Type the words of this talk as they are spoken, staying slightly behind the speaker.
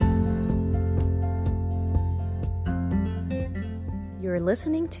You're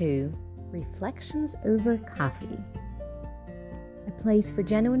listening to Reflections Over Coffee, a place for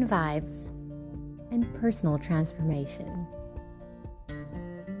genuine vibes and personal transformation.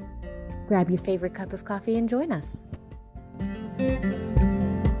 Grab your favorite cup of coffee and join us.